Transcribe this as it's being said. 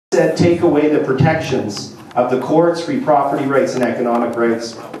said take away the protections of the courts, free property rights and economic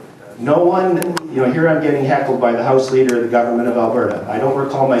rights. No one, here I'm getting heckled by the House Leader of the Government of Alberta. I don't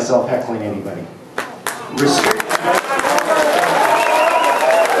recall myself heckling anybody.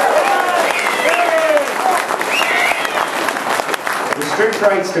 Restrict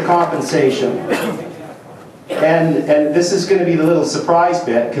rights to compensation. And this is going to be the little surprise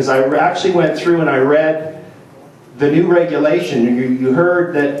bit, because I actually went through and I read the new regulation. You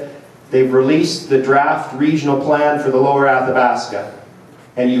heard that they've released the draft regional plan for the Lower Athabasca.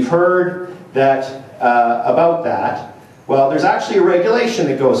 And you've heard that about that. Well, there's actually a regulation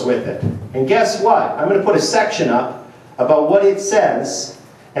that goes with it. And guess what? I'm going to put a section up about what it says,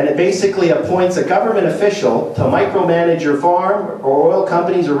 and it basically appoints a government official to micromanage your farm, or oil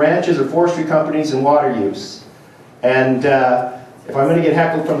companies, or ranches, or forestry companies, and water use. And if I'm going to get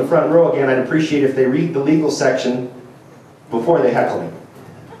heckled from the front row again, I'd appreciate if they read the legal section before they heckle me.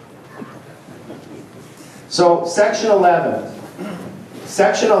 So, Section 11.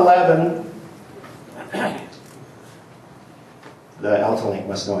 Section 11, the Alta Link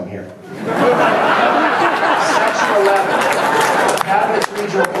must know I'm here. Section 11, Cabinet's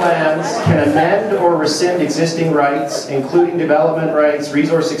regional plans can amend or rescind existing rights, including development rights,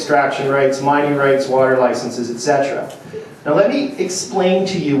 resource extraction rights, mining rights, water licenses, etc. Now let me explain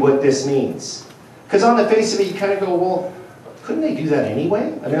to you what this means. Because on the face of it, you kind of go, well, couldn't they do that anyway?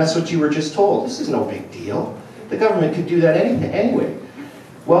 I mean, that's what you were just told. This is no big deal. The government could do that anyway.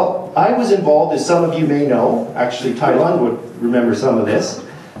 Well, I was involved, as some of you may know, actually Ty Lund would remember some of this,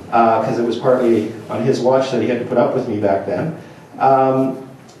 because it was partly on his watch that he had to put up with me back then,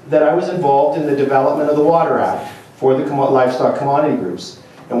 that I was involved in the development of the Water Act for the livestock commodity groups.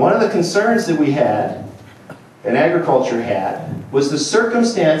 And one of the concerns that we had, and agriculture had, was the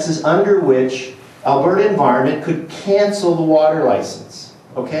circumstances under which Alberta Environment could cancel the water license,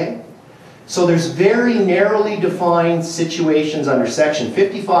 okay? So there's very narrowly defined situations under Section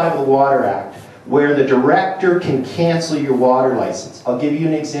 55 of the Water Act where the director can cancel your water license. I'll give you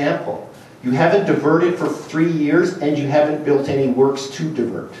an example. You haven't diverted for 3 years and you haven't built any works to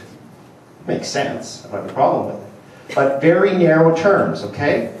divert. Makes sense. I don't have a problem with it. But very narrow terms,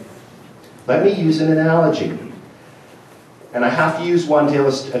 okay? Let me use an analogy. And I have to use one to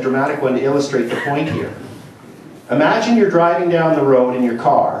a dramatic one to illustrate the point here. Imagine you're driving down the road in your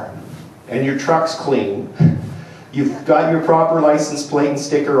car and your truck's clean. You've got your proper license plate and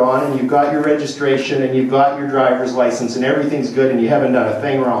sticker on, and you've got your registration, and you've got your driver's license, and everything's good, and you haven't done a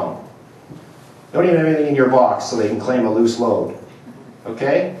thing wrong. Don't even have anything in your box so they can claim a loose load.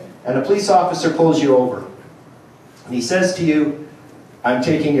 Okay? And a police officer pulls you over. And he says to you, I'm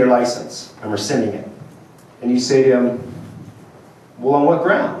taking your license. I'm rescinding it. And you say to him, well, on what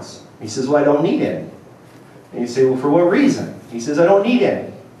grounds? He says, well, I don't need any. And you say, well, for what reason? He says, I don't need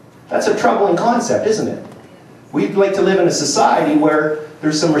any. That's a troubling concept, isn't it? We'd like to live in a society where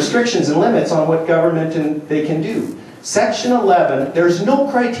there's some restrictions and limits on what government they can do. Section 11, there's no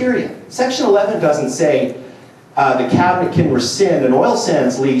criteria. Section 11 doesn't say the cabinet can rescind an oil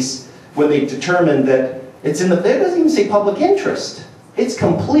sands lease when they determine that it's in the, it doesn't even say public interest. It's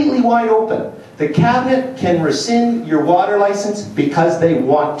completely wide open. The cabinet can rescind your water license because they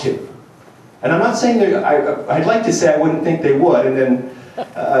want to. And I'm not saying I'd like to say I wouldn't think they would, and then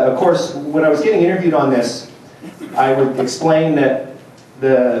of course, when I was getting interviewed on this, I would explain that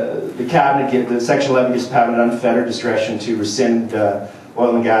the cabinet, the Section 11 gives the cabinet unfettered discretion to rescind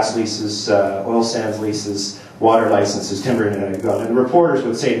oil and gas leases, oil sands leases, water licenses, timber and gun. And the reporters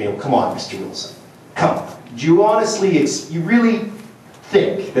would say to me, oh, come on, Mr. Wilson, come on. Do you honestly, you really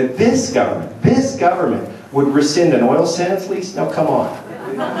think that this government would rescind an oil sands lease? No, come on.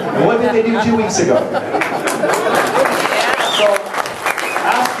 And what did they do 2 weeks ago?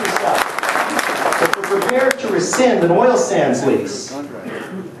 Ask yourself, if you're prepared to rescind an oil sands lease,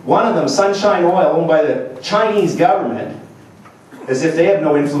 one of them, Sunshine Oil, owned by the Chinese government, as if they have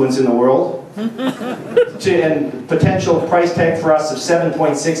no influence in the world, and potential price tag for us of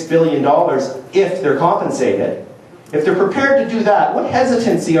 $7.6 billion if they're compensated, if they're prepared to do that, what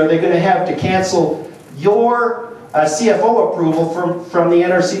hesitancy are they going to have to cancel your CFO approval from the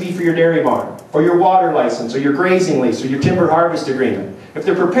NRCB for your dairy barn, or your water license, or your grazing lease, or your timber harvest agreement? If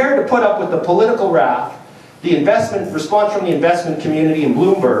they're prepared to put up with the political wrath, the investment response from the investment community in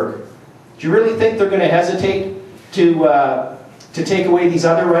Bloomberg, do you really think they're going to hesitate to take away these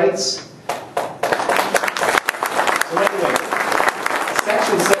other rights? So anyway,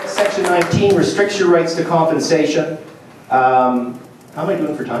 Section 19 restricts your rights to compensation. How am I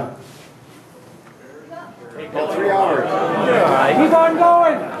doing for time? About 3 hours. Keep on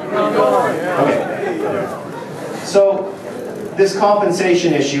going. Okay. So this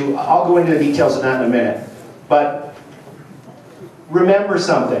compensation issue, I'll go into the details of that in a minute. But remember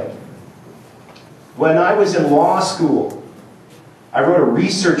something. When I was in law school, I wrote a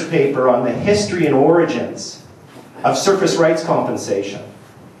research paper on the history and origins of surface rights compensation.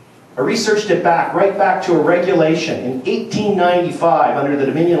 I researched it right back to a regulation in 1895 under the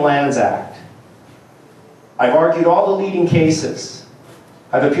Dominion Lands Act. I've argued all the leading cases.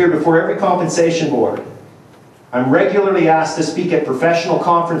 I've appeared before every compensation board. I'm regularly asked to speak at professional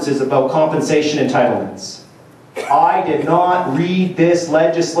conferences about compensation entitlements. I did not read this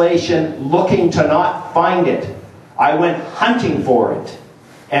legislation looking to not find it. I went hunting for it,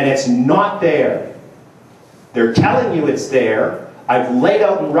 and it's not there. They're telling you it's there. I've laid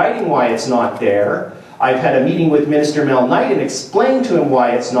out in writing why it's not there. I've had a meeting with Minister Mel Knight and explained to him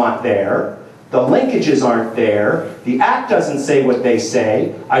why it's not there. The linkages aren't there. The Act doesn't say what they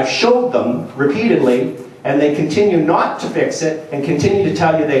say. I've showed them repeatedly, and they continue not to fix it and continue to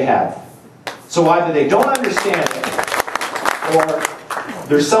tell you they have. So either they don't understand it, or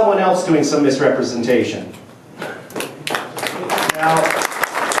there's someone else doing some misrepresentation. Now,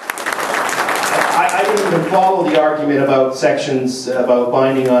 I didn't even follow the argument about sections, about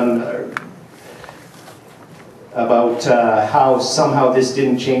binding on, about how somehow this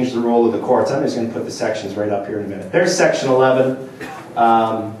didn't change the role of the courts. I'm just going to put the sections right up here in a minute. There's section 11,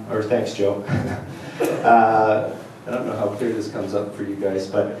 or thanks, Joe. I don't know how clear this comes up for you guys,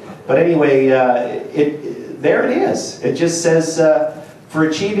 but anyway, there it is. It just says, for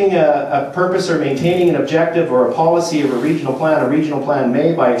achieving a purpose or maintaining an objective or a policy of a regional plan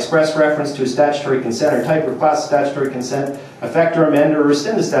may, by express reference to a statutory consent or type or class of statutory consent, affect or amend or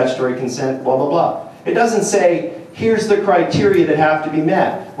rescind the statutory consent, blah, blah, blah. It doesn't say, here's the criteria that have to be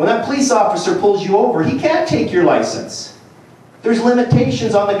met. When that police officer pulls you over, he can't take your license. There's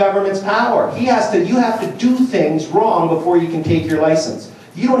limitations on the government's power. You have to do things wrong before you can take your license.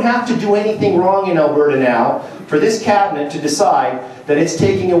 You don't have to do anything wrong in Alberta now for this cabinet to decide that it's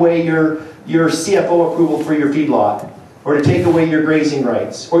taking away your CFO approval for your feedlot, or to take away your grazing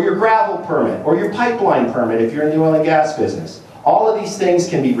rights, or your gravel permit, or your pipeline permit if you're in the oil and gas business. All of these things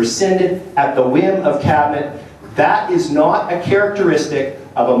can be rescinded at the whim of cabinet. That is not a characteristic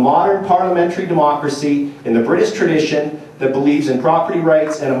of a modern parliamentary democracy in the British tradition that believes in property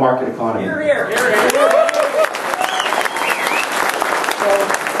rights and a market economy. Hear, hear. Hear, hear.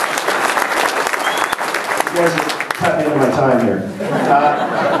 You guys are cutting into my time here.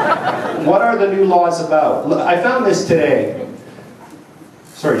 What are the new laws about? Look, I found this today.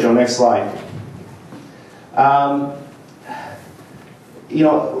 Sorry, Joe, next slide. You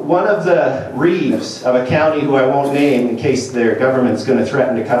know, one of the reeves of a county who I won't name in case their government's going to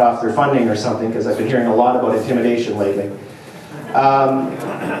threaten to cut off their funding or something, because I've been hearing a lot about intimidation lately.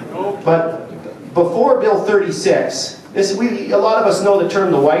 But before Bill 36, a lot of us know the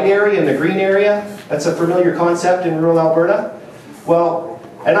term the white area and the green area. That's a familiar concept in rural Alberta. Well,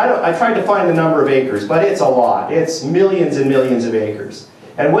 and I tried to find the number of acres, but it's a lot. It's millions and millions of acres.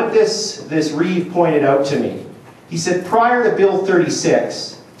 And what this reeve pointed out to me, he said, prior to Bill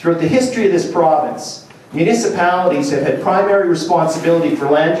 36, throughout the history of this province, municipalities have had primary responsibility for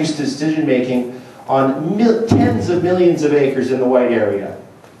land use decision-making on tens of millions of acres in the white area.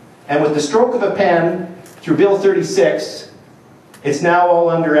 And with the stroke of a pen, through Bill 36, it's now all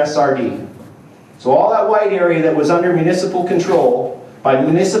under SRD. So all that white area that was under municipal control by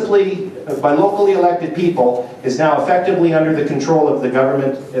locally elected people is now effectively under the control of the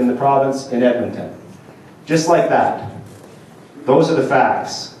government in the province in Edmonton. Just like that. Those are the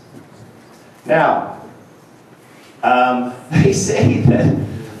facts. Now, they say that,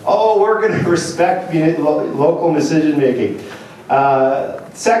 oh, we're going to respect local decision-making.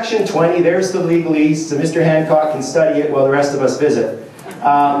 Section 20, there's the legalese, so Mr. Hancock can study it while the rest of us visit.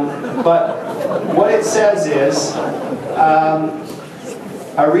 But what it says is,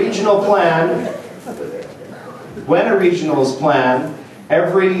 a regional plan, when a regional is planned,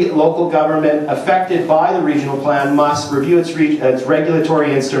 every local government affected by the regional plan must review its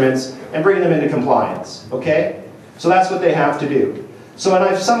regulatory instruments and bring them into compliance, okay? So that's what they have to do. So,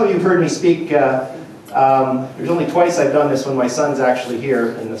 and some of you have heard me speak, there's only twice I've done this when my son's actually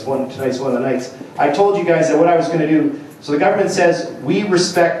here, and tonight's one of the nights. I told you guys that what I was going to do, so the government says, we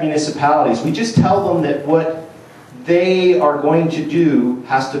respect municipalities. We just tell them that what they are going to do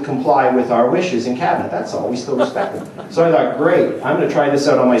has to comply with our wishes in cabinet. That's all. We still respect them. So I thought, great, I'm going to try this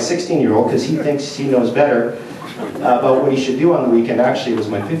out on my 16-year-old because he thinks he knows better about what he should do on the weekend. Actually, it was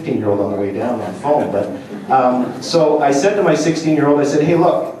my 15-year-old on the way down on the phone. But so I said to my 16-year-old, I said, hey,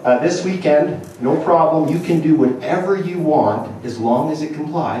 look, this weekend, no problem. You can do whatever you want as long as it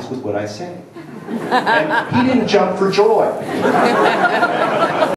complies with what I say. And he didn't jump for joy.